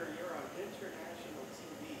So, remember, you're on international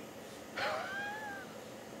TV.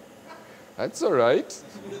 that's all right.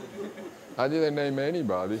 I didn't name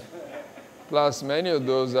anybody. Plus, many of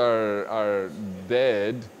those are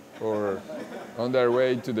dead or on their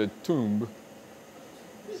way to the tomb.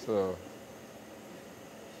 So,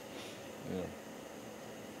 yeah.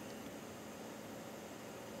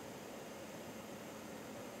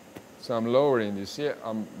 So I'm lowering this here,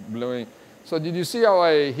 I'm blowing. So did you see how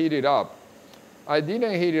I heat it up? I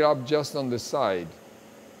didn't heat it up just on the side.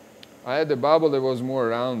 I had the bubble that was more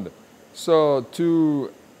round. So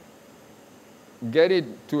to get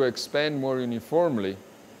it to expand more uniformly,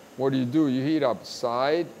 what do? You heat up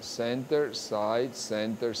side, center, side,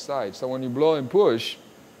 center, side. So when you blow and push,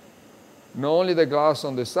 not only the glass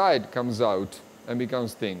on the side comes out and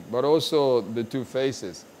becomes thin, but also the two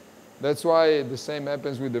faces. That's why the same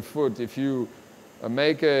happens with the foot. If you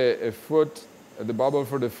make a foot, the bubble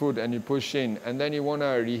for the foot, and you push in, and then you want to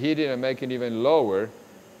reheat it and make it even lower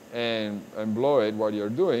and blow it while you're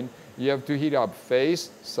doing, you have to heat up face,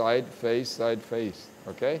 side, face,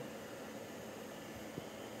 okay?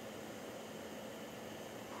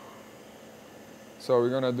 So we're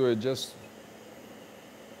going to do it just...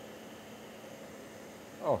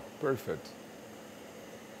 Oh, perfect.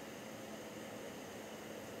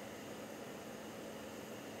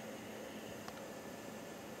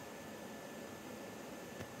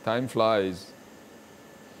 Time flies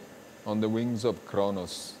on the wings of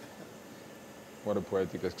Kronos. What a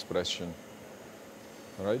poetic expression.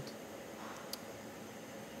 All right?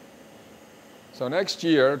 So next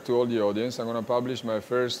year, to all the audience, I'm going to publish my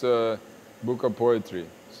first book of poetry.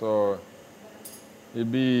 So it'll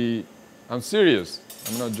be, I'm serious,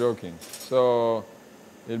 I'm not joking. So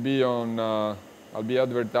it'll be on, I'll be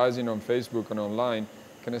advertising on Facebook and online.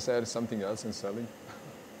 Can I say something else in selling?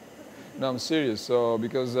 No, I'm serious. So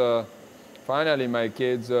because finally my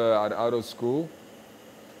kids are out of school,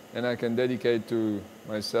 and I can dedicate to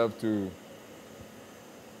myself to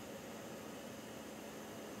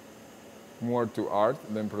more to art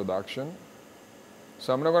than production.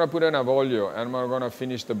 So I'm not going to put an avolio, and I'm not going to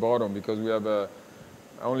finish the bottom because we have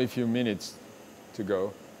only a few minutes to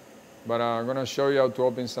go. But I'm going to show you how to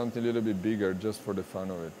open something a little bit bigger just for the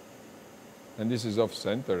fun of it. And this is off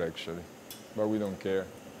center actually, but we don't care.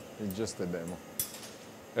 It's just a demo.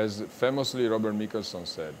 As famously Robert Michelson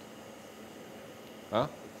said. Huh?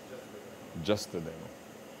 Just a demo.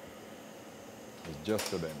 It's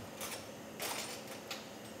just a demo.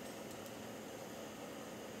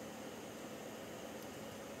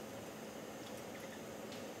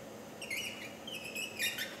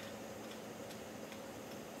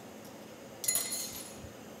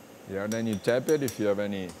 Yeah, then you tap it if you have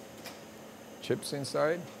any chips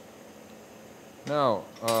inside. Now,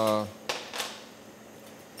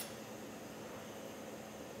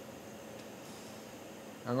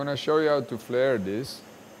 I'm going to show you how to flare this.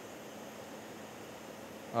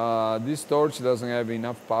 This torch doesn't have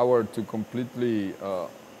enough power to completely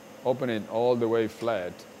open it all the way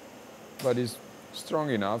flat, but it's strong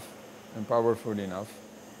enough and powerful enough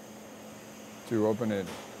to open it.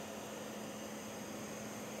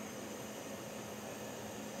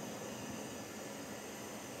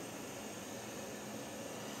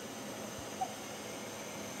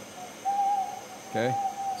 Okay,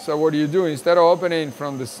 so what do? Instead of opening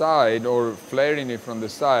from the side or flaring it from the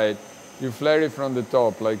side, you flare it from the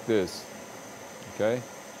top like this, okay?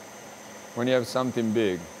 When you have something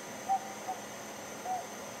big.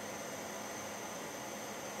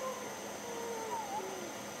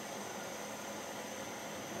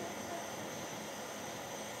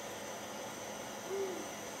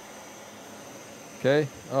 Okay,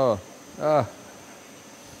 I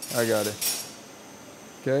got it,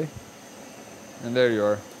 okay? And there you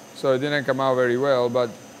are. So it didn't come out very well, but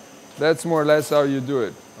that's more or less how you do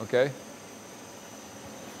it, okay?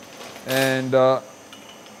 And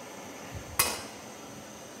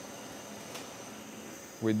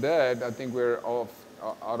with that, I think we're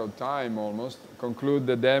out of time almost. Conclude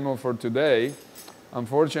the demo for today.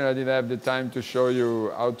 Unfortunately, I didn't have the time to show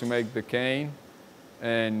you how to make the cane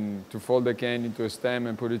and to fold the cane into a stem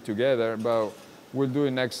and put it together, but we'll do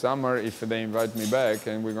it next summer if they invite me back,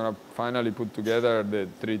 and we're going to finally put together the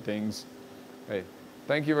three things. Hey,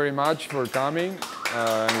 thank you very much for coming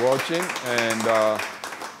and watching, and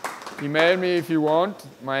email me if you want.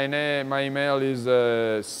 My email is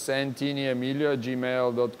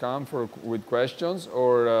santiniemilio@gmail.com with questions,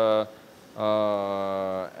 or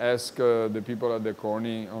ask the people at the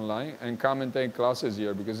Corny online, and come and take classes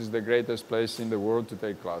here because it's the greatest place in the world to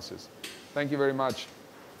take classes. Thank you very much.